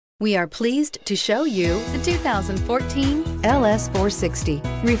We are pleased to show you the 2014 LS 460.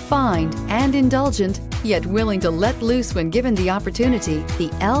 Refined and indulgent, yet willing to let loose when given the opportunity,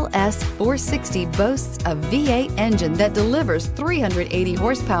 the LS 460 boasts a V8 engine that delivers 380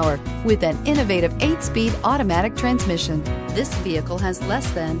 horsepower with an innovative 8-speed automatic transmission. This vehicle has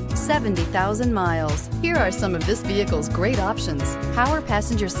less than 70,000 miles. Here are some of this vehicle's great options: power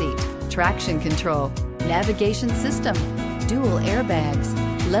passenger seat, traction control, navigation system, dual airbags,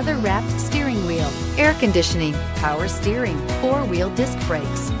 leather-wrapped steering wheel, air conditioning, power steering, 4-wheel disc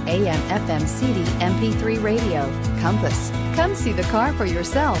brakes, AM/FM CD MP3 radio, compass. Come see the car for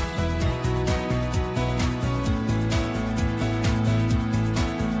yourself.